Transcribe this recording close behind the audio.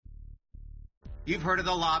You've heard of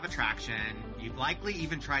the law of attraction. You've likely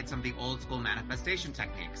even tried some of the old school manifestation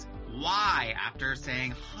techniques. Why, after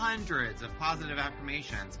saying hundreds of positive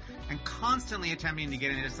affirmations and constantly attempting to get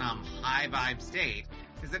into some high vibe state,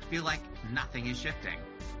 does it feel like nothing is shifting?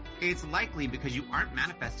 It's likely because you aren't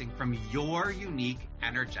manifesting from your unique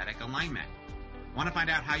energetic alignment. Want to find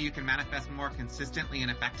out how you can manifest more consistently and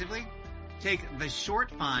effectively? Take the short,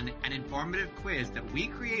 fun, and informative quiz that we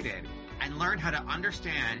created and learn how to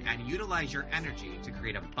understand and utilize your energy to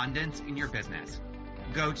create abundance in your business.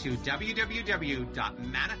 Go to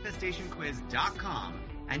www.manifestationquiz.com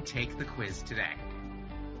and take the quiz today.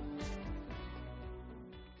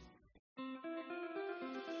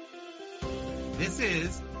 This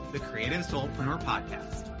is the Creative Soulpreneur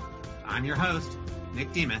Podcast. I'm your host,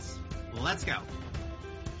 Nick Demas. Let's go.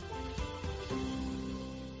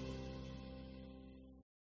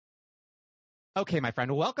 Okay, my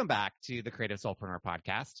friend, welcome back to the Creative Soulpreneur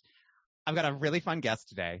Podcast. I've got a really fun guest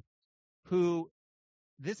today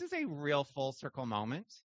this is a real full circle moment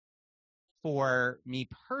for me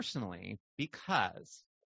personally, because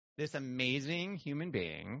this amazing human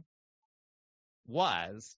being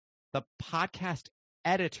was the podcast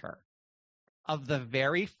editor of the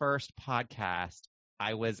very first podcast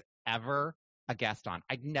I was ever a guest on.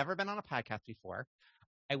 I'd never been on a podcast before.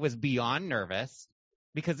 I was beyond nervous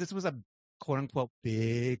because this was a quote unquote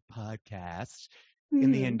big podcast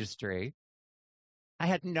in the industry. I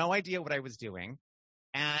had no idea what I was doing.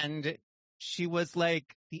 And she was like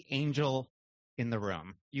the angel in the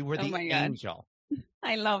room. You were the angel.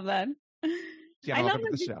 I love that. Yeah, welcome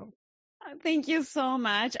to the show. Thank you so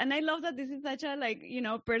much. And I love that this is such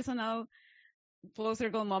a personal full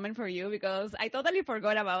circle moment for you, because I totally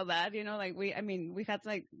forgot about that. We had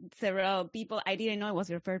like several people. I didn't know it was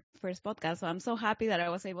your first podcast. So I'm so happy that I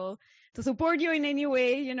was able to support you in any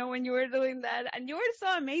way, when you were doing that. And you were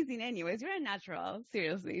so amazing anyways. You're a natural,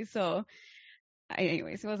 seriously. So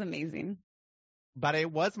anyways, it was amazing. But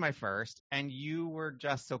it was my first, and you were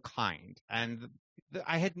just so kind. And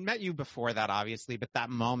I had met you before that, obviously, but that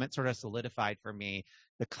moment sort of solidified for me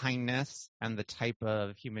the kindness and the type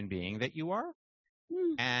of human being that you are.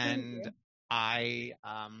 And I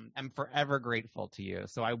am forever grateful to you.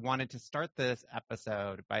 So I wanted to start this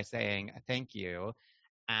episode by saying thank you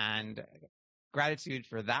and gratitude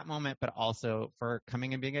for that moment, but also for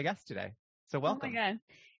coming and being a guest today. So welcome. Oh my God.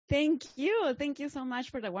 Thank you. Thank you so much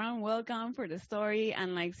for the warm welcome, for the story.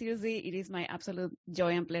 And seriously, it is my absolute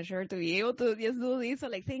joy and pleasure to be able to just do this. So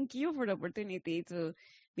thank you for the opportunity to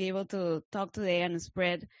be able to talk today and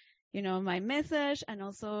spread my message, and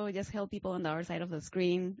also just help people on the other side of the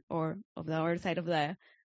screen or of the other side of the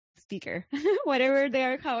speaker, however they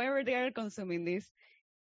are consuming this.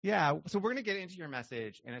 Yeah. So we're going to get into your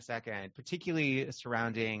message in a second, particularly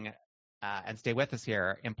surrounding, and stay with us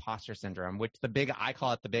here, imposter syndrome, which I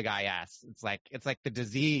call it the big IS. It's like the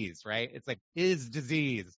disease, right? It's like is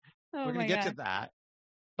disease. We're going to get to that.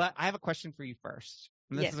 But I have a question for you first.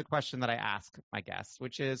 And this is a question that I ask my guests,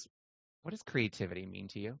 which is, what does creativity mean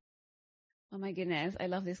to you? Oh my goodness. I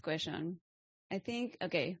love this question. I think,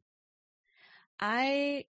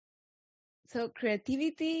 so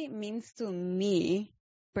creativity means to me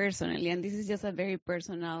personally, and this is just a very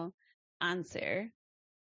personal answer,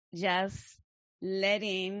 just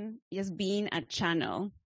being a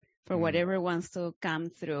channel for whatever wants to come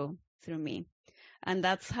through me. And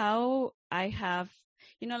that's how I have,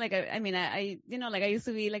 I used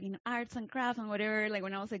to be in arts and crafts and whatever,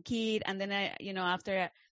 when I was a kid. And then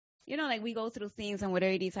after, we go through things and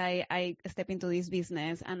whatever it is, I step into this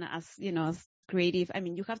business. And as creative,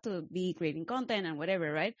 you have to be creating content and whatever,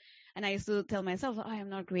 right? And I used to tell myself, I am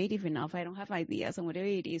not creative enough. I don't have ideas and whatever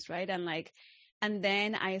it is, right? And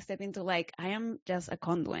then I step into I am just a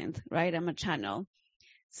conduit, right? I'm a channel.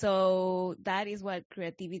 So that is what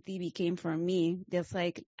creativity became for me, just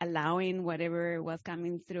allowing whatever was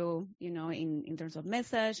coming through, in terms of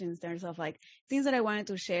message, in terms of things that I wanted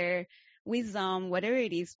to share, wisdom, whatever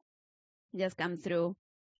it is, just come through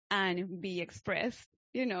and be expressed,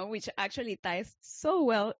 which actually ties so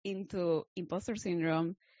well into imposter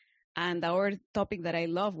syndrome and our topic that I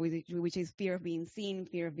love, which is fear of being seen,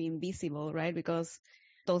 fear of being visible, right? Because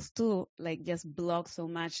those two just block so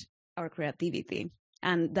much our creativity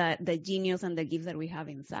and the genius and the gifts that we have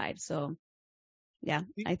inside. So yeah,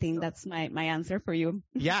 I think that's my answer for you.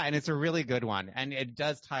 Yeah, and it's a really good one. And it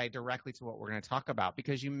does tie directly to what we're going to talk about,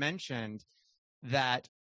 because you mentioned that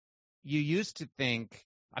you used to think,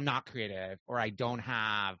 I'm not creative, or I don't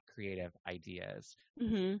have creative ideas.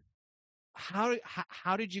 Mm-hmm.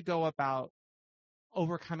 How did you go about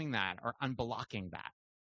overcoming that or unblocking that?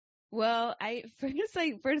 Well, I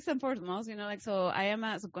first and foremost, so I am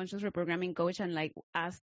a subconscious reprogramming coach, and like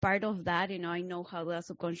as part of that, I know how the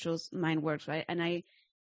subconscious mind works, right? And I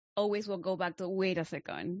always will go back to, wait a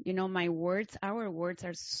second, our words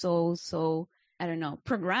are so, I don't know,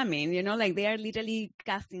 programming, like they are literally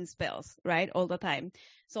casting spells, right? All the time.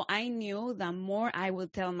 So I knew the more I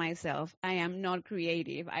would tell myself, I am not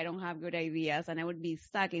creative, I don't have good ideas, and I would be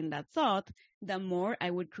stuck in that thought, the more I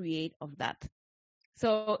would create of that.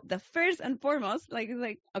 So the first and foremost, like, it's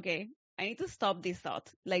like, okay, I need to stop this thought.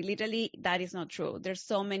 Like literally, that is not true. There's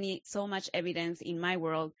so much evidence in my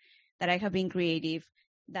world that I have been creative,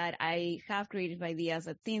 that I have creative ideas,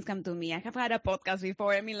 that things come to me. I have had a podcast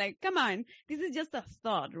before. I mean, like, come on, this is just a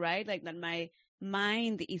thought, right? Like that my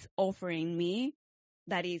mind is offering me,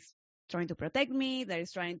 that is trying to protect me, that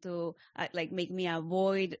is trying to like make me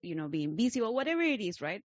avoid, being visible, whatever it is,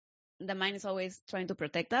 right? The mind is always trying to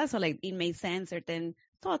protect us. So like it makes sense, certain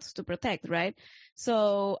thoughts to protect, right?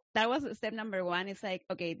 So that was step number one. It's like,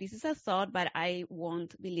 okay, this is a thought, but I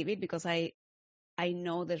won't believe it because I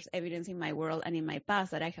know there's evidence in my world and in my past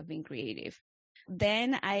that I have been creative.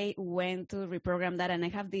 Then I went to reprogram that, and I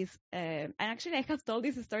have this, and actually I have told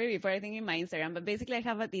this story before, I think in my Instagram, but basically I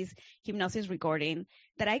have this hypnosis recording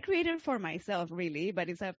that I created for myself, really, but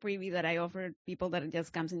it's a freebie that I offer people that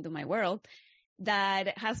just comes into my world,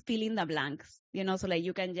 that has fill in the blanks, so like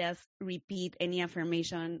you can just repeat any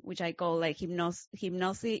affirmation, which I call like hypno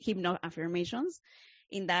affirmations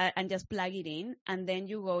in that, and just plug it in. And then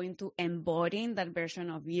you go into embodying that version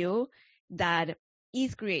of you that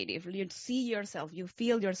is creative. You see yourself, you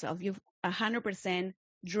feel yourself, you 100%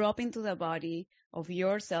 drop into the body of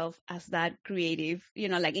yourself as that creative,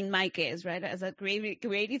 like in my case, right? As a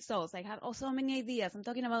creative soul. I have so many ideas. I'm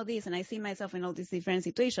talking about this, and I see myself in all these different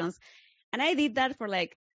situations. And I did that for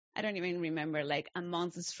like, I don't even remember, like a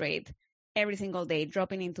month straight, every single day,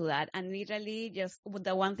 dropping into that. And literally just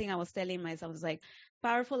the one thing I was telling myself was like,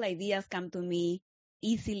 powerful ideas come to me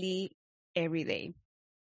easily every day.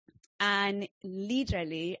 And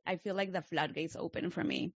literally, I feel like the floodgates open for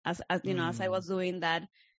me. As I was doing that,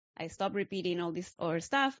 I stopped repeating all this other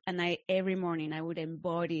stuff. And every morning I would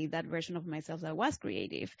embody that version of myself that was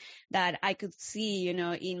creative, that I could see,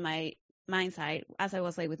 in my mind's eye, as I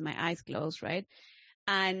was like with my eyes closed, right?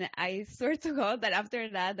 And I swear to God that after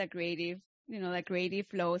that, the creative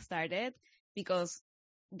flow started, because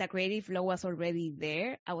the creative flow was already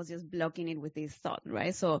there. I was just blocking it with this thought,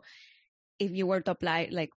 right? So if you were to apply,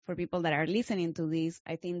 like for people that are listening to this,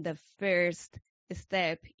 I think the first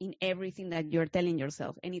step in everything that you're telling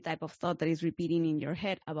yourself, any type of thought that is repeating in your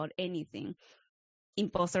head about anything,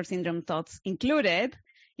 imposter syndrome thoughts included,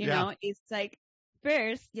 it's like,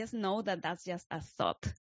 first, just know that that's just a thought.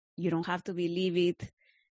 You don't have to believe it.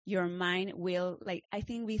 Your mind will, like, I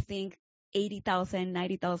think we think 80,000,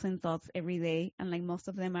 90,000 thoughts every day, and like most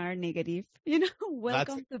of them are negative.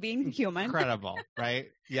 Welcome That's to being human. Incredible, right?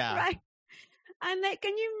 Yeah. Right. And like,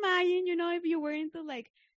 can you imagine, if you were into like,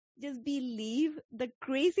 just believe the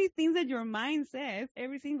crazy things that your mind says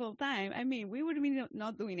every single time. I mean, we would be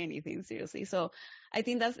not doing anything, seriously. So I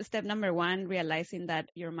think that's step number one, realizing that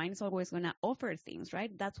your mind is always going to offer things,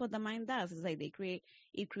 right? That's what the mind does. It's like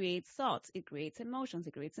it creates thoughts, it creates emotions,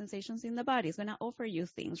 it creates sensations in the body. It's going to offer you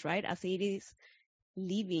things, right? As it is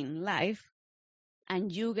living life,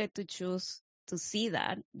 and you get to choose to see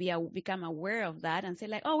that, become aware of that, and say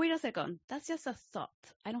like, oh, wait a second, that's just a thought.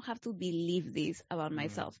 I don't have to believe this about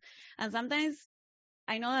myself. And sometimes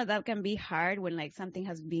I know that can be hard when like something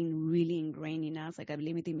has been really ingrained in us, like a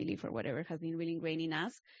limiting belief or whatever has been really ingrained in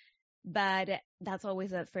us. But that's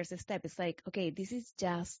always that first step. It's like, okay, this is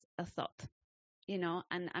just a thought,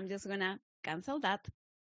 and I'm just going to cancel that.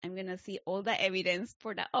 I'm going to see all the evidence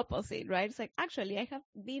for the opposite, right? It's like, actually, I have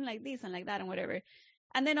been like this and like that and whatever.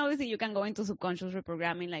 And then obviously you can go into subconscious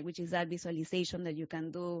reprogramming, like, which is that visualization that you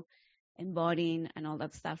can do, embodying and all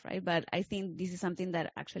that stuff, right? But I think this is something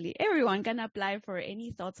that actually everyone can apply for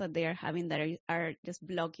any thoughts that they are having that are just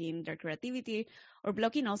blocking their creativity, or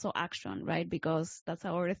blocking also action, right? Because that's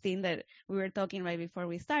our thing that we were talking right before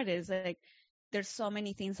we started. It's like, there's so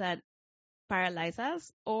many things that paralyze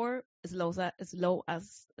us or slow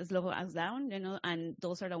us down, and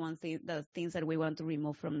those are the things that we want to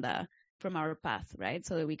remove from our path, right?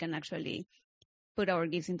 So that we can actually put our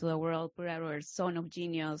gifts into the world, put our zone of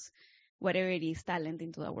genius, whatever it is, talent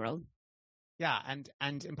into the world. Yeah,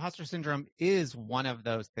 and imposter syndrome is one of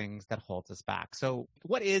those things that holds us back. So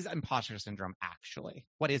what is imposter syndrome actually?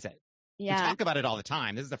 What is it? Yeah. We talk about it all the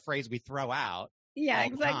time. This is a phrase we throw out all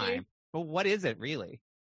the time. But what is it really?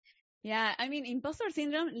 Yeah, I mean, imposter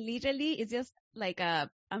syndrome literally is just like a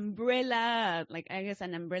umbrella, like I guess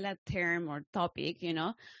an umbrella term or topic,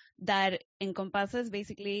 that encompasses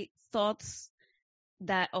basically thoughts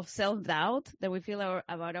that of self-doubt that we feel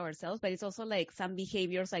about ourselves, but it's also like some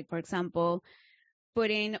behaviors, like, for example,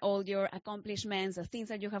 putting all your accomplishments, the things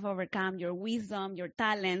that you have overcome, your wisdom, your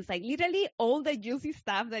talents, like literally all the juicy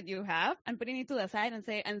stuff that you have, and putting it to the side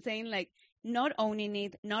and saying like, not owning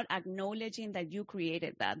it, not acknowledging that you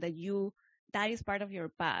created that is part of your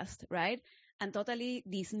past, right? And totally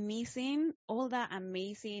dismissing all the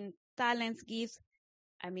amazing talents, gifts,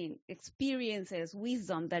 experiences,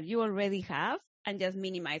 wisdom that you already have, and just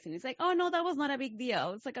minimizing. It's like, oh no, that was not a big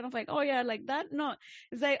deal. It's like kind of like, oh yeah, like that. No,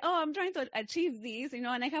 it's like, oh, I'm trying to achieve this, and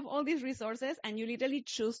I have all these resources, and you literally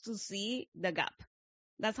choose to see the gap.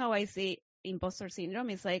 That's how I see imposter syndrome.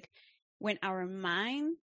 It's like when our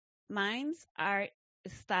minds are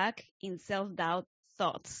stuck in self-doubt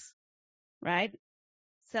thoughts, right?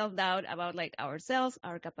 Self-doubt about like ourselves,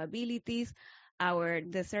 our capabilities, our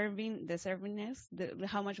deservingness,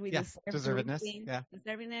 how much we deserve deservedness.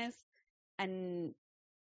 deservingness, and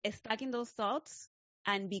stuck in those thoughts.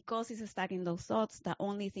 And because it's stuck in those thoughts, the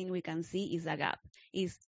only thing we can see is a gap,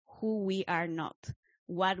 is who we are not,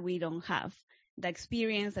 what we don't have, the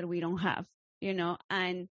experience that we don't have,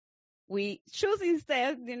 and we choose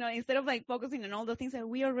instead of like focusing on all the things that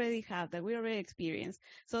we already have, that we already experience.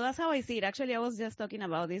 So that's how I see it. Actually, I was just talking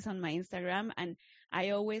about this on my Instagram, and I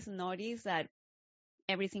always notice that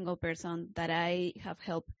every single person that I have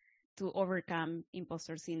helped to overcome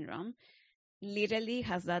imposter syndrome literally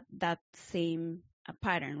has that same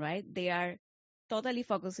pattern, right? They are totally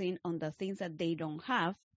focusing on the things that they don't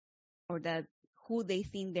have, or that who they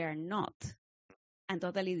think they are not, and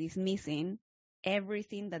totally dismissing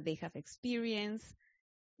everything that they have experienced,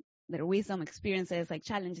 their wisdom, experiences, like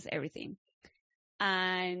challenges, everything.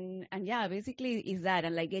 And yeah, basically is that,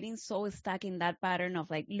 and like getting so stuck in that pattern of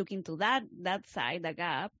like looking to that side, the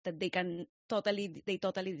gap, that they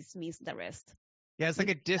totally dismiss the rest. Yeah, it's like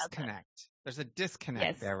a disconnect. There's a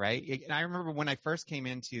disconnect there, right? And I remember when I first came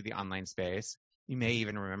into the online space, you may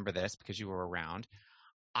even remember this because you were around,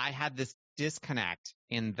 I had this disconnect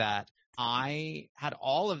in that I had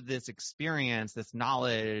all of this experience, this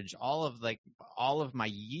knowledge, all of my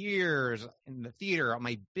years in the theater,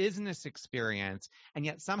 my business experience, and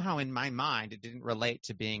yet somehow in my mind, it didn't relate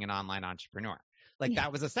to being an online entrepreneur. Like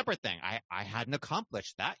that was a separate thing. I hadn't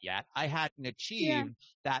accomplished that yet. I hadn't achieved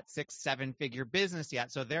that 6-7 figure business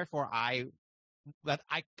yet. So therefore I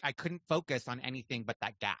couldn't focus on anything but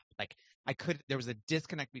that gap. Like there was a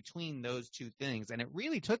disconnect between those two things. And it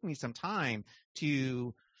really took me some time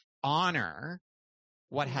to honor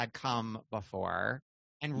what had come before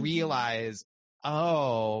and realize,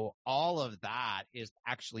 oh, all of that is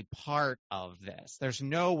actually part of this. There's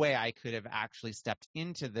no way I could have actually stepped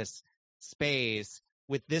into this space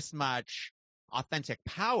with this much authentic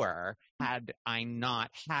power had I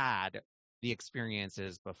not had the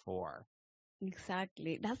experiences before.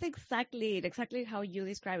 Exactly. That's exactly how you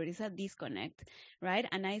describe it. It's a disconnect, right?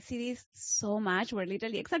 And I see this so much where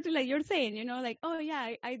literally exactly like you're saying, like, oh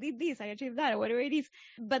yeah, I did this, I achieved that, or whatever it is.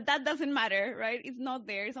 But that doesn't matter, right? It's not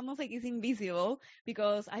there. It's almost like it's invisible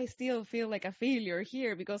because I still feel like a failure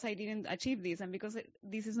here because I didn't achieve this, and because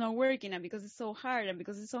this is not working, and because it's so hard, and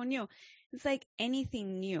because it's so new. It's like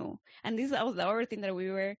anything new. And this was the other thing that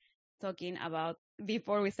we were talking about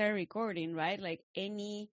before we started recording, right? Like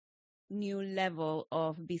any new level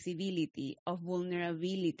of visibility, of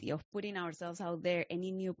vulnerability, of putting ourselves out there,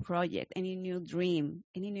 any new project, any new dream,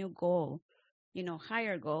 any new goal,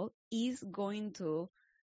 higher goal is going to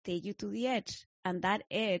take you to the edge. And that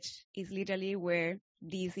edge is literally where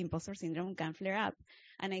this imposter syndrome can flare up.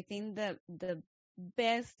 And I think that the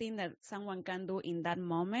best thing that someone can do in that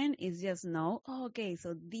moment is just know, oh, okay,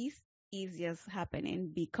 so this is just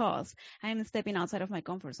happening because I am stepping outside of my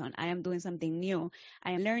comfort zone. I am doing something new.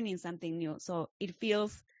 I am learning something new. So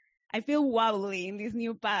I feel wobbly in this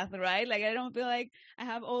new path, right? Like I don't feel like I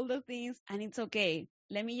have all the things, and it's okay.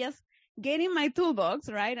 Let me just get in my toolbox,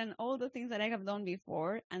 right? And all the things that I have done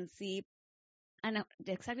before and see, and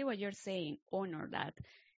exactly what you're saying, honor that.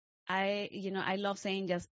 I love saying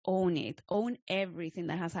just own it, own everything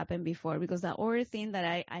that has happened before, because the other thing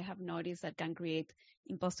that I have noticed that can create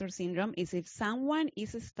imposter syndrome is if someone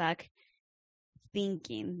is stuck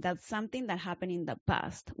thinking that something that happened in the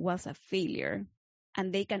past was a failure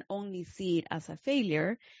and they can only see it as a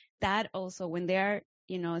failure, that also when they are,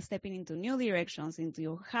 stepping into new directions,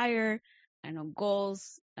 into higher,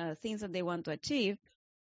 goals, things that they want to achieve,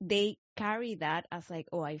 they carry that as like,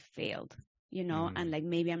 oh, I failed. And like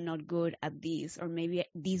maybe I'm not good at this, or maybe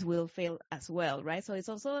this will fail as well, right? So it's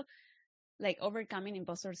also like overcoming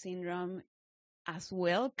imposter syndrome as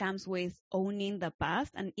well comes with owning the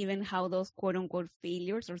past, and even how those quote unquote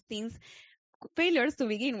failures or things, failures to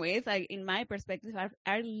begin with, like in my perspective,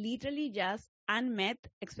 are literally just unmet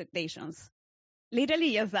expectations.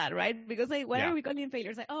 Literally just that, right? Because like, what Yeah. are we calling failures?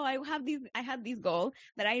 Like, oh, I had this goal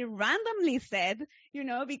that I randomly set,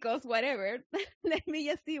 because whatever, let me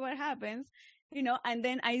just see what happens, and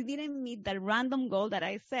then I didn't meet the random goal that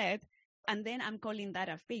I set, and then I'm calling that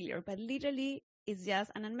a failure. But literally, it's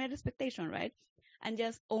just an unmet expectation, right? And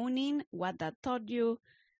just owning what that taught you,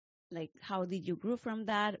 like how did you grow from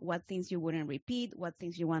that, what things you wouldn't repeat, what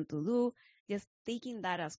things you want to do, just taking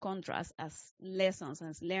that as contrast, as lessons,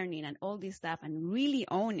 as learning and all this stuff, and really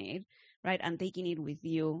own it, right? And taking it with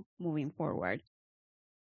you moving forward.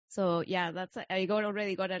 So yeah,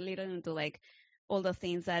 already got a little into like all the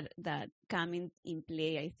things that come in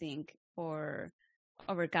play, I think, for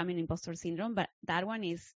overcoming imposter syndrome. But that one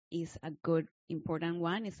is a good important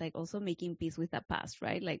one. It's like also making peace with the past,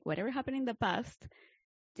 right? Like whatever happened in the past,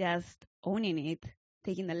 just owning it,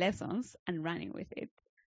 taking the lessons and running with it.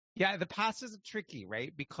 Yeah, the past is tricky,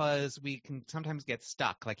 right? Because we can sometimes get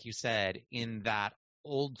stuck, like you said, in that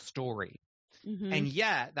old story. Mm-hmm. And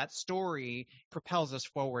yet that story propels us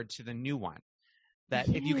forward to the new one. That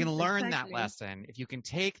if you can Yes, learn that exactly. lesson, if you can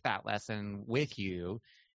take that lesson with you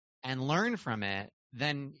and learn from it,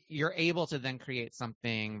 then you're able to then create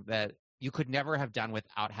something that you could never have done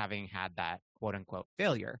without having had that quote unquote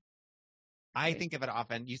failure. I think of it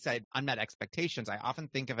often, you said unmet expectations. I often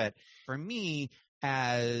think of it for me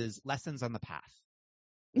as lessons on the path,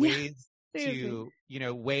 Yeah, ways seriously. to,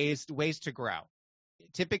 ways to grow.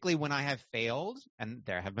 Typically when I have failed, and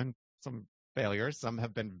there have been some failures, some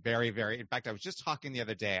have been very, very, in fact, I was just talking the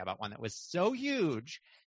other day about one that was so huge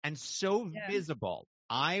and so Yeah. visible.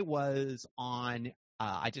 I was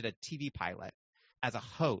I did a TV pilot as a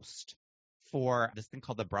host for this thing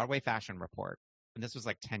called the Broadway Fashion Report. And this was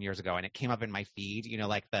like 10 years ago, and it came up in my feed,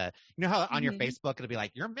 like how on your Mm-hmm. Facebook, it'll be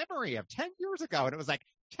like your memory of 10 years ago. And it was like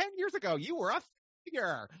 10 years ago, you were a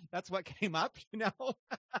figure. That's what came up,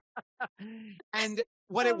 And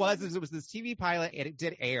what it was is it was this TV pilot, and it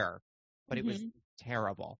did air, but it was Mm-hmm.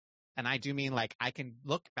 terrible. And I do mean, like, I can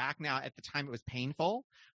look back now. At the time it was painful,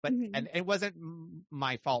 Mm-hmm. and it wasn't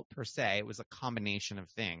my fault per se. It was a combination of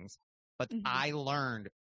things, but Mm-hmm. I learned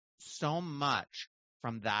so much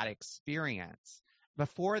from that experience.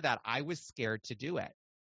 Before that, I was scared to do it.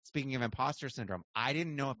 Speaking of imposter syndrome, I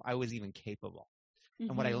didn't know if I was even capable.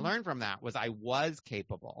 And what I Mm-hmm. learned from that was I was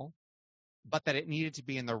capable, but that it needed to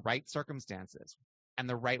be in the right circumstances and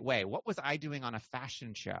the right way. What was I doing on a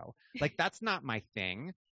fashion show? Like, that's not my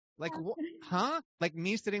thing. Like, Like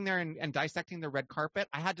me sitting there and dissecting the red carpet.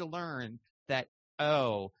 I had to learn that,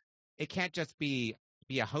 it can't just be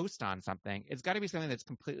a host on something. It's got to be something that's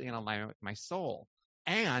completely in alignment with my soul.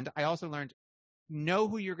 And I also learned, know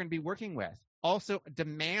who you're going to be working with. Also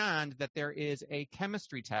demand that there is a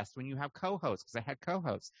chemistry test when you have co-hosts, because I had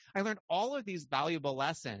co-hosts. I learned all of these valuable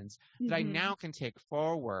lessons that I Mm-hmm. now can take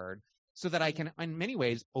forward so that I can, in many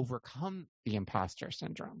ways, overcome the imposter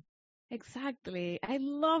syndrome. Exactly. I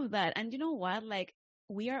love that. And you know what? Like,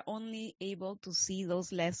 we are only able to see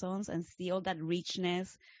those lessons and see all that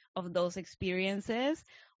richness of those experiences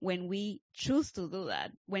when we choose to do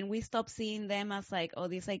that. When we stop seeing them as like, oh,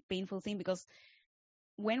 this like painful thing, because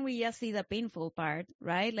when we just see the painful part,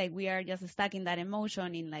 right? Like we are just stuck in that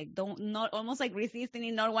emotion, in like not almost like resisting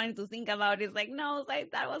it, not wanting to think about it. It's like, no, it's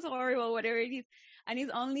like that was horrible, whatever it is. And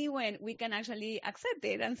it's only when we can actually accept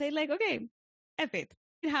it and say like, okay, F it.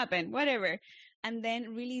 It happened, whatever. And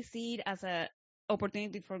then really see it as a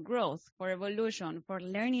opportunity for growth, for evolution, for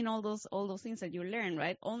learning all those things that you learn,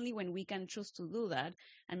 right? Only when we can choose to do that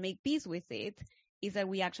and make peace with it is that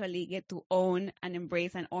we actually get to own and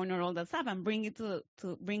embrace and honor all that stuff and bring it to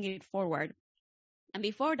bring it forward. And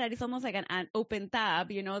before that, it's almost like an open tab,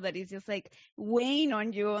 that is just like weighing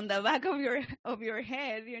on you on the back of your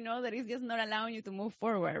head, that is just not allowing you to move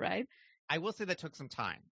forward, right? I will say that took some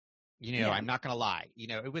time. Yeah. I'm not going to lie.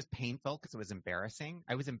 It was painful because it was embarrassing.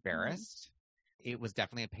 I was Mm-hmm. embarrassed. It was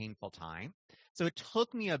definitely a painful time. So it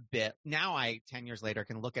took me a bit. Now 10 years later,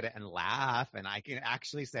 can look at it and laugh, and I can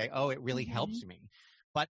actually say, oh, it really Mm-hmm. helped me.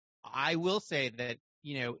 But I will say that,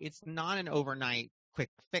 it's not an overnight quick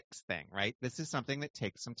fix thing, right? This is something that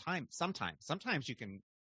takes some time. Sometimes you can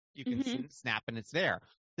Mm-hmm. snap and it's there.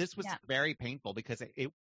 This was Yeah. very painful because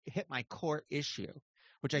it hit my core issue,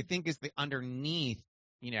 which I think is the underneath,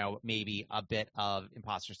 maybe a bit of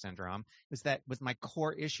imposter syndrome, was my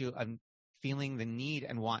core issue of feeling the need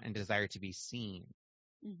and want and desire to be seen.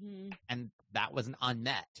 Mm-hmm. And that wasn't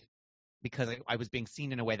unmet because I was being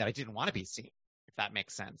seen in a way that I didn't want to be seen. if that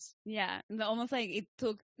makes sense. Yeah. Almost like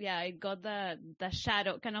it got the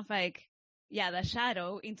shadow, kind of like, the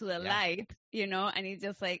shadow into the light, and it's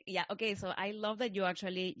just like, okay. So I love that you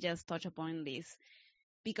actually just touch upon this,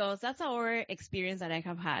 because that's our experience that I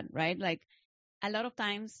have had, right? Like a lot of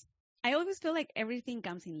times I always feel like everything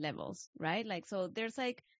comes in levels, right? Like, so there's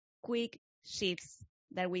like quick shifts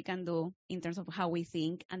that we can do in terms of how we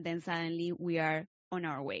think. And then suddenly we are on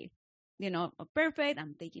our way, perfect.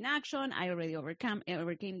 I'm taking action. I already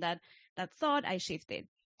overcame that thought. I shifted.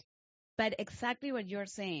 But exactly what you're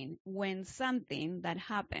saying, when something that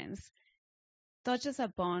happens touches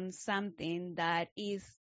upon something that is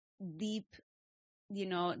deep,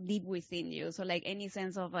 deep within you. So like any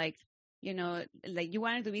sense of like, like you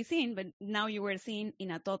wanted to be seen, but now you were seen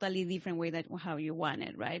in a totally different way than how you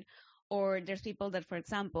wanted, right? Or there's people that, for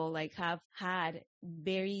example, like have had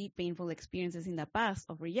very painful experiences in the past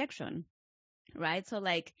of rejection, right? So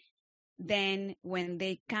like then when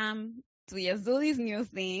they come to just do this new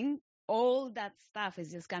thing, all that stuff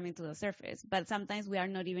is just coming to the surface. But sometimes we are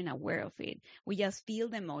not even aware of it. We just feel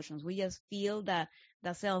the emotions. We just feel the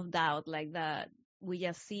self-doubt, like we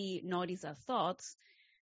just notice the thoughts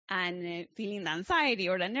and feeling the anxiety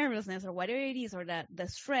or the nervousness or whatever it is, or the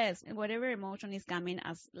stress, and whatever emotion is coming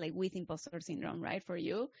as like with imposter syndrome, right, for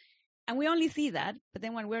you. And we only see that, but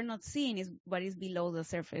then what we're not seeing is what is below the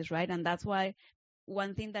surface, right? And that's why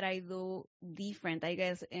one thing that I do different, I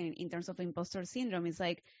guess, in terms of imposter syndrome is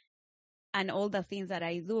like, and all the things that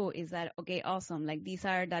I do is that, okay, awesome. Like these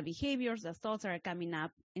are the behaviors, the thoughts are coming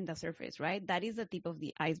up in the surface, right? That is the tip of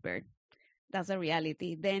the iceberg. That's the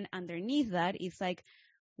reality. Then underneath that is like,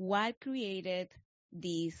 what created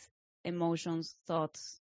these emotions,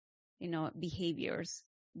 thoughts, behaviors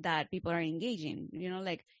that people are engaging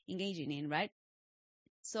in, right?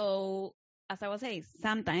 So as I was saying,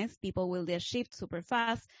 sometimes people will just shift super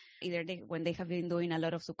fast, either when they have been doing a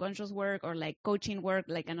lot of subconscious work or like coaching work,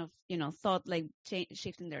 like kind of, thought, like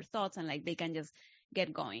shifting their thoughts, and like they can just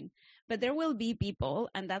get going. But there will be people,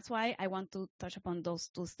 and that's why I want to touch upon those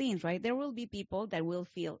two things, right? There will be people that will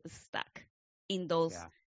feel stuck in those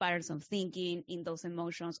patterns of thinking, in those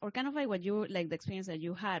emotions, or kind of like what you, like the experience that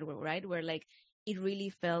you had, right? Where like it really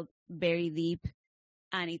felt very deep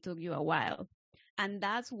and it took you a while. And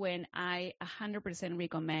that's when I 100%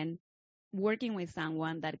 recommend working with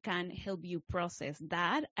someone that can help you process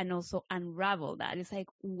that and also unravel that. It's like,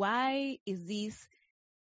 why is this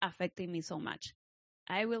affecting me so much?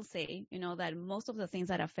 I will say, that most of the things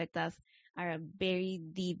that affect us are a very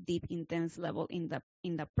deep, intense level in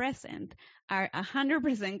the present, are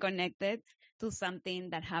 100% connected to something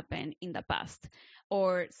that happened in the past,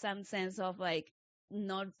 or some sense of like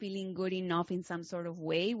not feeling good enough in some sort of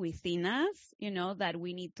way within us, that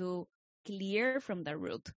we need to clear from the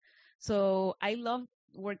root. So I love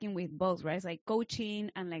working with both, right? It's like coaching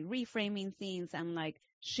and like reframing things and like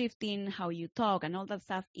shifting how you talk, and all that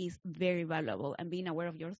stuff is very valuable, and being aware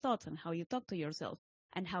of your thoughts and how you talk to yourself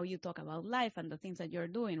and how you talk about life and the things that you're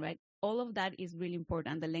doing, right? All of that is really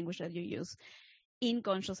important, the language that you use in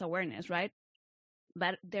conscious awareness, right?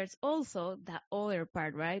 But there's also the other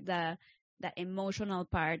part, right? The emotional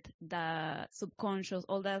part, the subconscious,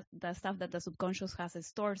 all the stuff that the subconscious has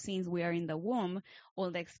stored since we are in the womb,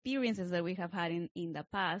 all the experiences that we have had in the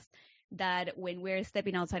past, that when we're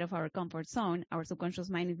stepping outside of our comfort zone, our subconscious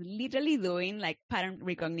mind is literally doing like pattern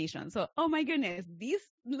recognition. So, oh my goodness, this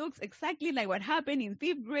looks exactly like what happened in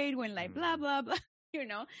 5th grade when like blah, blah, blah,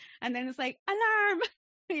 and then it's like alarm,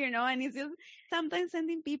 and it's just sometimes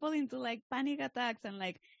sending people into like panic attacks and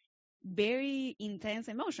like very intense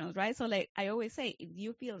emotions, right? So like I always say, if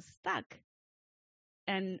you feel stuck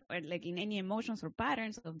or like in any emotions or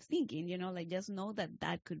patterns of thinking, like just know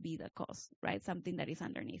that could be the cause, right? Something that is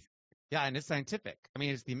underneath. Yeah, and it's scientific. I mean,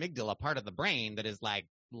 it's the amygdala part of the brain that is like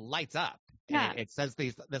lights up. Yeah. And it says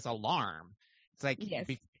this alarm. It's like yes.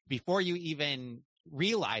 Before you even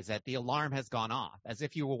realize it, the alarm has gone off, as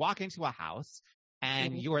if you were walking into a house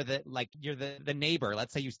and you're the neighbor.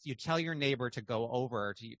 Let's say you tell your neighbor to go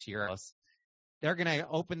over to your house. They're going to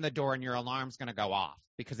open the door and your alarm's going to go off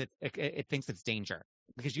because it thinks it's danger,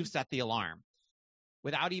 because you set the alarm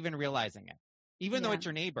without even realizing it. Even though it's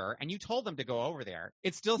your neighbor and you told them to go over there,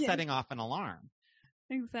 it's still setting off an alarm.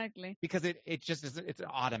 Exactly. Because it just is, it's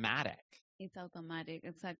automatic. It's automatic.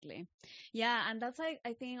 Exactly. Yeah. And that's like,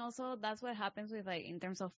 I think also that's what happens with like, in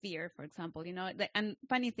terms of fear, for example, and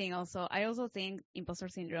funny thing also, I also think imposter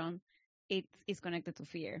syndrome, it is connected to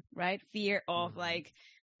fear, right? Fear of like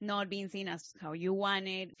not being seen as how you want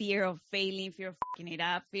it, fear of failing, fear of fucking it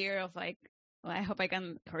up, fear of like, well, I hope I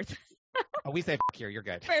can curse. Oh, we say here, you're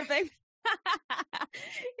good. Perfect.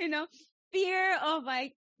 Fear of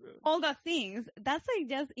like all the things. That's like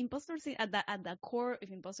just at the core of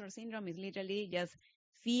imposter syndrome is literally just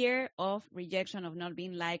fear of rejection, of not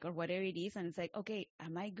being liked or whatever it is. And it's like, okay,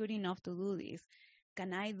 am I good enough to do this?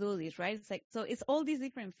 Can I do this? Right? It's like, so it's all these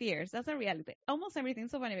different fears. That's a reality. Almost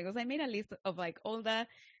everything's so funny because I made a list of like all the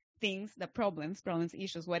things, the problems,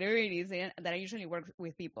 issues, whatever it is that I usually work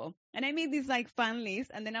with people. And I made this like fun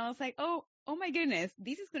list. And then I was like, oh my goodness,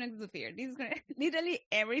 this is connected to fear. Literally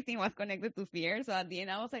everything was connected to fear. So at the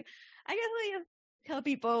end, I was like, I guess I just help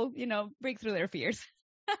people, break through their fears.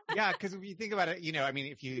 Yeah. Cause if you think about it, I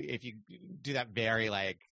mean, if you do that very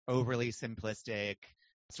like overly simplistic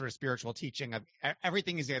sort of spiritual teaching of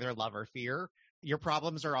everything is either love or fear, your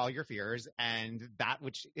problems are all your fears, and that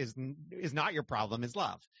which is not your problem is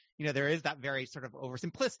love. There is that very sort of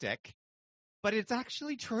oversimplistic, but it's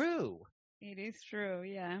actually true. It is true.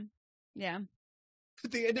 Yeah. Yeah.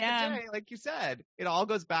 At the end of the day, like you said, it all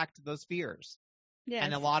goes back to those fears. Yes.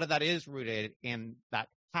 And a lot of that is rooted in that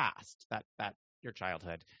past, that your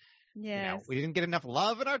childhood. Yes. We didn't get enough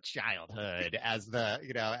love in our childhood, as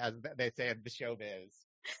as they say in the showbiz.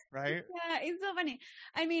 Right? Yeah, it's so funny.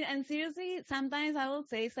 I mean, and seriously, sometimes I will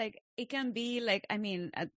say it's like, it can be like,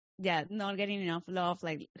 not getting enough love,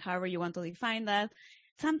 like however you want to define that.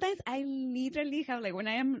 Sometimes I literally have like, when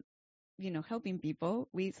I am, helping people,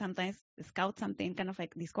 we sometimes scout something, kind of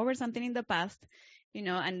like discover something in the past,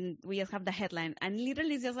 and we just have the headline. And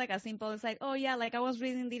literally it's just like as simple as like, oh yeah, like I was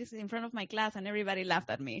reading this in front of my class and everybody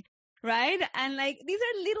laughed at me. Right? And like, these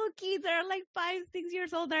are little kids that are like 5, 6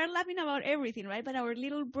 years old that are laughing about everything, right? But our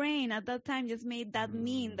little brain at that time just made that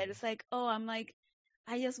mean that it's like, oh, I'm like,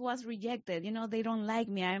 I just was rejected. They don't like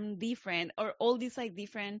me. I'm different, or all these like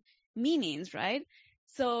different meanings, right?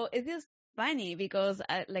 So it's just funny because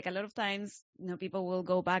like a lot of times, people will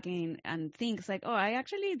go back and think it's like, oh, I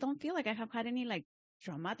actually don't feel like I have had any like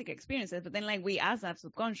traumatic experiences, but then like we ask that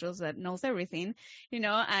subconscious that knows everything,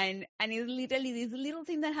 and it's literally this little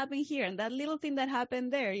thing that happened here and that little thing that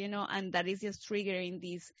happened there, and that is just triggering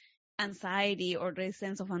this anxiety or this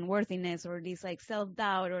sense of unworthiness or this like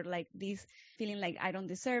self-doubt or like this feeling like I don't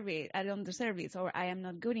deserve it, or I am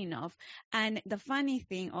not good enough. And the funny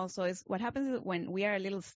thing also is what happens is when we are a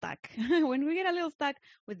little stuck, when we get a little stuck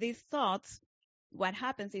with these thoughts, what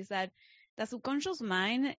happens is that the subconscious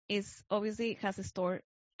mind is obviously has stored,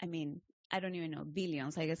 I don't even know,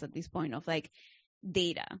 billions, I guess, at this point of like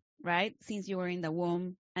data, right? Since you were in the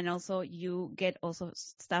womb, and also you get also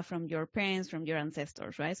stuff from your parents, from your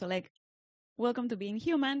ancestors, right? So like, welcome to being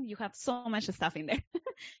human. You have so much stuff in there.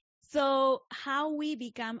 So how we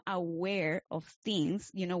become aware of things,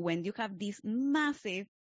 when you have this massive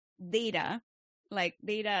data, like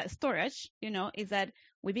data storage, is that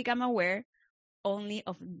we become aware only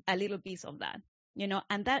of a little piece of that,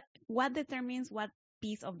 and that what determines what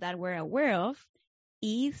piece of that we're aware of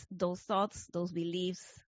is those thoughts, those beliefs,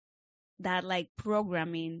 that like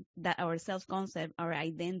programming, that our self-concept, our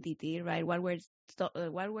identity, right? What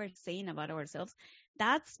we're saying about ourselves,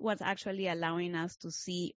 that's what's actually allowing us to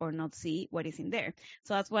see or not see what is in there.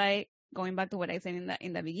 So that's why, going back to what I said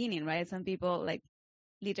in the beginning, right? Some people, like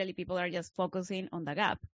literally people are just focusing on the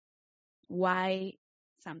gap. Why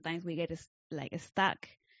sometimes we get like stuck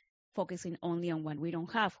focusing only on what we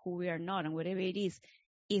don't have, who we are not, and whatever it is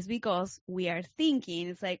because we are thinking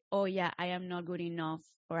it's like, oh yeah, I am not good enough,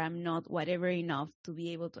 or I'm not whatever enough to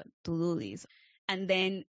be able to do this. And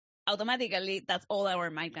then automatically that's all our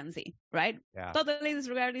mind can see, right? Yeah. Totally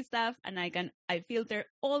disregard this stuff, and I filter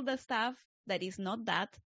all the stuff that is not that,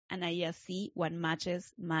 and I just see what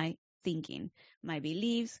matches my thinking, my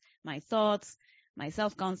beliefs, my thoughts, my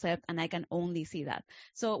self-concept, and I can only see that.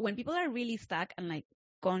 So when people are really stuck and like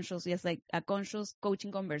conscious, just like a conscious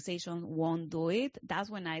coaching conversation won't do it, that's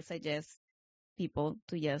when I suggest people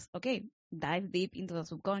to just, okay, dive deep into the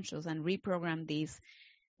subconscious and reprogram this,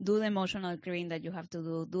 do the emotional clearing that you have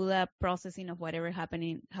to do the processing of whatever happened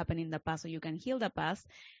in the past so you can heal the past.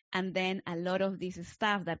 And then a lot of this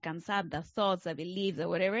stuff that comes up, the thoughts, the beliefs, or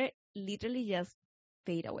whatever, literally just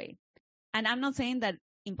fade away. And I'm not saying that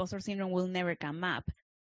imposter syndrome will never come up,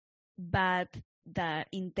 but the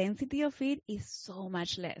intensity of it is so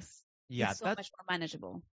much less. Yeah, it's so much more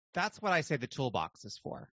manageable. That's what I say the toolbox is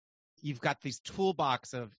for. You've got these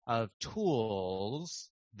toolbox of tools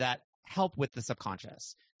that help with the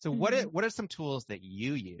subconscious. So what are some tools that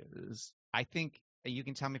you use? I think you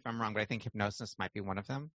can tell me if I'm wrong, but I think hypnosis might be one of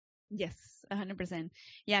them. Yes, 100%.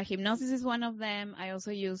 Yeah, hypnosis is one of them. I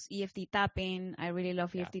also use EFT tapping. I really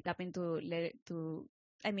love EFT tapping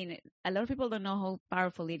a lot of people don't know how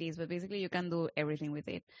powerful it is, but basically you can do everything with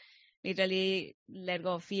it. Literally let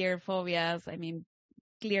go of fear, phobias.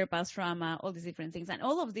 clear past trauma, all these different things. And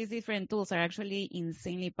all of these different tools are actually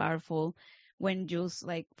insanely powerful when used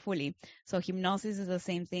like fully. So hypnosis is the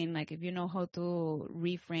same thing. Like if you know how to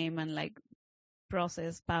reframe and like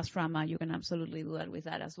process past trauma, you can absolutely do that with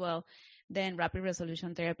that as well. Then rapid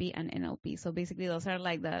resolution therapy and NLP. So basically those are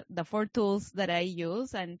like the 4 tools that I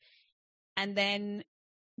use. And then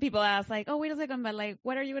people ask like, oh, wait a second, but like,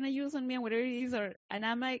 what are you going to use on me and whatever it is? And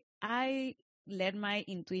I'm like, I let my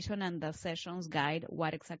intuition and the sessions guide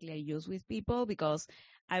what exactly I use with people, because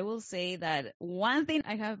I will say that one thing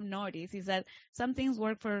I have noticed is that some things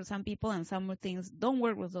work for some people and some things don't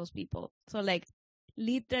work with those people. So like,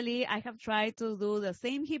 literally, I have tried to do the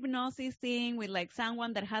same hypnosis thing with like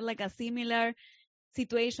someone that had like a similar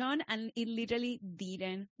situation, and it literally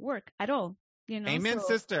didn't work at all. Amen, So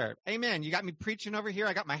sister. Amen. You got me preaching over here.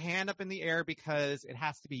 I got my hand up in the air because it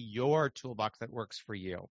has to be your toolbox that works for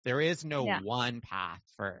you. There is no yeah, one path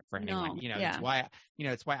for anyone. no, It's yeah. why,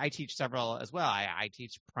 it's why I teach several as well. I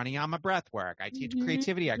teach pranayama breath work. I teach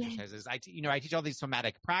creativity Yes, exercises. I teach all these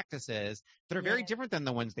somatic practices that are very yes, different than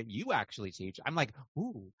the ones that you actually teach. I'm like,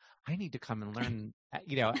 ooh, I need to come and learn,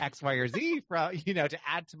 X, Y, or Z from, to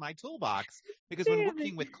add to my toolbox, because when seriously.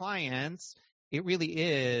 working with clients, it really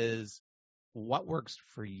is what works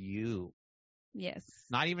for you, Yes.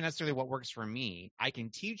 not even necessarily what works for me. I can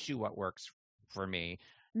teach you what works for me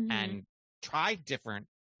Mm-hmm. and try different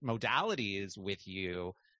modalities with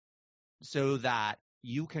you so that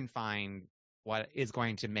you can find what is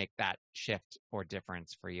going to make that shift or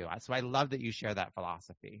difference for you. So I love that you share that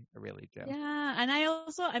philosophy. I really do. Yeah.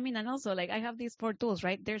 And also like I have these 4 tools,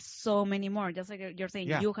 right? There's so many more. Just like you're saying,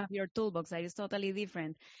 Yeah. you have your toolbox that is totally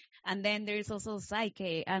different. And then there's also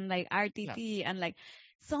Psyche and like Yeah. RTT and like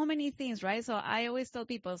so many things, right? So I always tell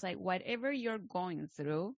people, it's like whatever you're going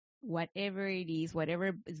through, whatever it is,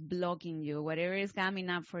 whatever is blocking you, whatever is coming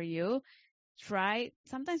up for you,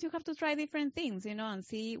 sometimes you have to try different things, and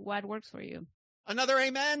see what works for you. Another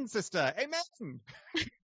amen, sister. Amen.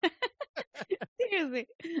 Seriously.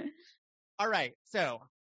 All right. So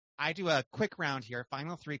I do a quick round here.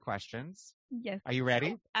 Final 3 questions. Yes. Are you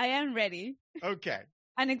ready? I am ready Okay.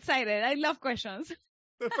 and excited. I love questions.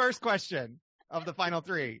 The first question of the final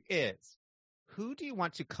 3 is, who do you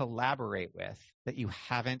want to collaborate with that you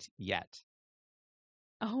haven't yet?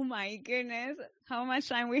 Oh my goodness. How much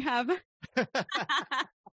time we have.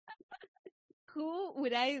 Who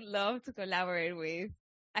would I love to collaborate with?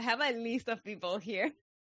 I have a list of people here.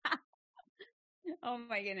 Oh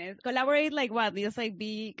my goodness. Collaborate like what? Just like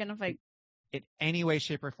be kind of like, In any way,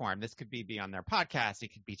 shape, or form. This could be on their podcast.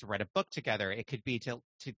 It could be to write a book together. It could be to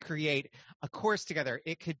create a course together.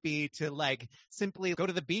 It could be to like simply go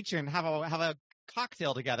to the beach and have a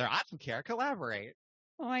cocktail together. I don't care. Collaborate.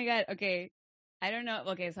 oh my God. Okay. I don't know.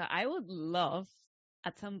 Okay. So I would love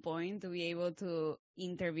at some point to be able to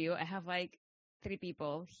interview. I have like 3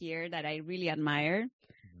 people here that I really admire.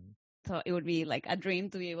 So it would be like a dream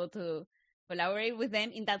to be able to collaborate with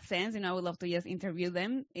them in that sense. I would love to just interview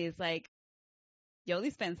them. It's like Joe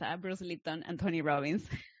Dispenza, Bruce Lipton, and Tony Robbins.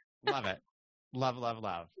 Love it. Love, love,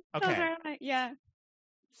 love. Those Okay. are yeah.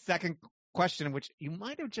 Second question, which you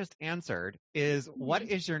might have just answered, is what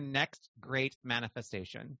is your next great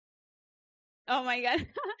manifestation? Oh my God.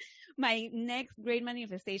 My next great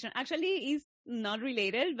manifestation actually is not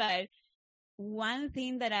related, but one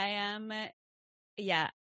thing that I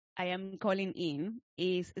am calling in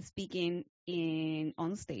is speaking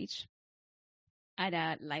on stage at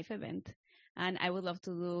a live event. And I would love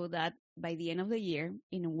to do that by the end of the year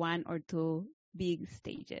in 1 or 2 big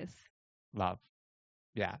stages. Love.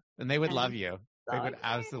 Yeah. And they would love you. They would Okay.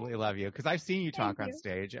 absolutely love you, because I've seen you talk Thank on you.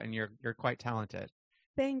 stage and you're quite talented.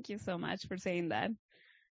 Thank you so much for saying that.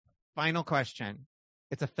 Final question.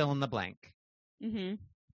 It's a fill in the blank. Mm-hmm.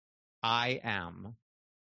 I am.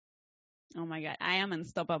 Oh my God. I am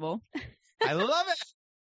unstoppable. I love it.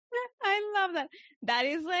 I love that. That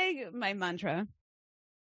is like my mantra.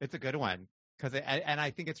 It's a good one, and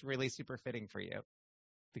I think it's really super fitting for you,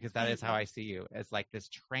 because that is how I see you, as like this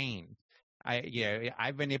train.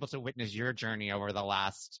 I've been able to witness your journey over the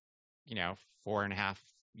last, 4.5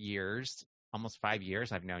 years, almost 5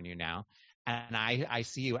 years I've known you now. And I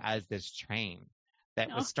see you as this train that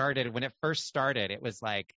was started when it first started. It was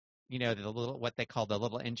like, what they call the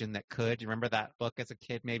little engine that could. Do you remember that book as a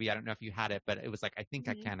kid? Maybe, I don't know if you had it, but it was like, I think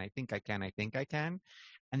I can, I think I can, I think I can.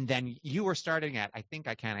 And then you were starting at, I think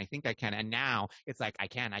I can, I think I can. And now it's like, I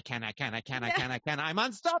can, I can, I can, I can, I can, I can. I'm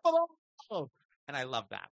unstoppable. And I love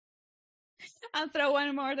that. I'll throw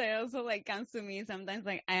one more that also like comes to me sometimes,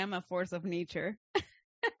 like I am a force of nature.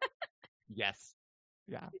 Yes.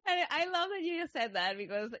 Yeah. I love that you just said that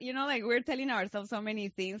because, like we're telling ourselves so many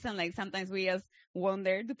things and like sometimes we just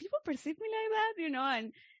wonder, do people perceive me like that?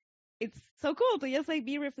 And it's so cool to just like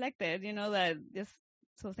be reflected, that just,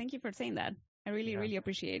 so thank you for saying that. I really, really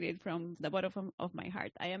appreciate it from the bottom of my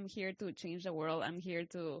heart. I am here to change the world. I'm here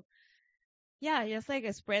to, just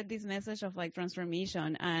like spread this message of like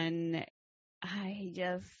transformation. And I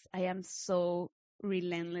am so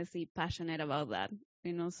relentlessly passionate about that,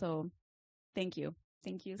 so thank you.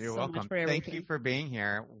 Thank you You're so much welcome. for everything. Thank you for being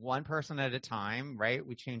here. One person at a time, right?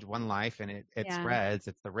 We change one life and it spreads.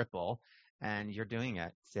 It's the ripple and you're doing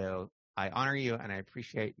it. So I honor you and I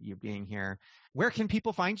appreciate you being here. Where can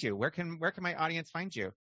people find you? Where can my audience find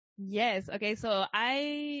you? Yes. Okay. So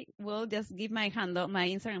I will just give my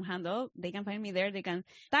Instagram handle. They can find me there. They can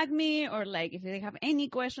tag me or like if they have any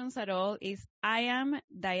questions at all, I am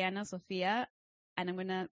Diana Sofia. And I'm going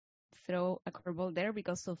to throw a curveball there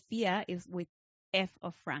because Sofia is with F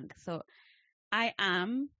of Frank. So I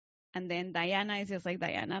am, and then Diana is just like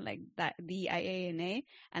Diana, like that, Diana.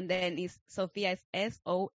 And then Sofia is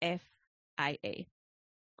Sofia.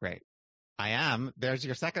 Great. I am. There's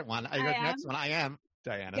your second one. Next one. I am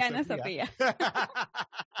Diana Sofia.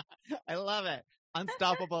 I love it.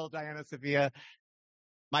 Unstoppable Diana Sofia.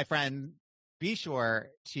 My friend, be sure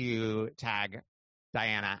to tag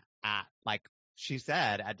Diana at, like she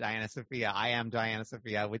said, at Diana Sofia. I am Diana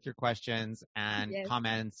Sofia with your questions and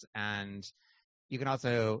comments. And you can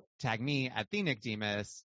also tag me at the Nick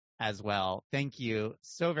Demas as well. Thank you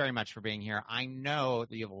so very much for being here. I know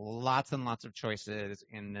that you have lots and lots of choices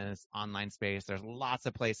in this online space. There's lots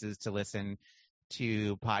of places to listen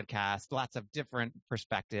to podcasts, lots of different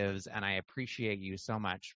perspectives, and I appreciate you so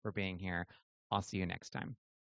much for being here. I'll see you next time.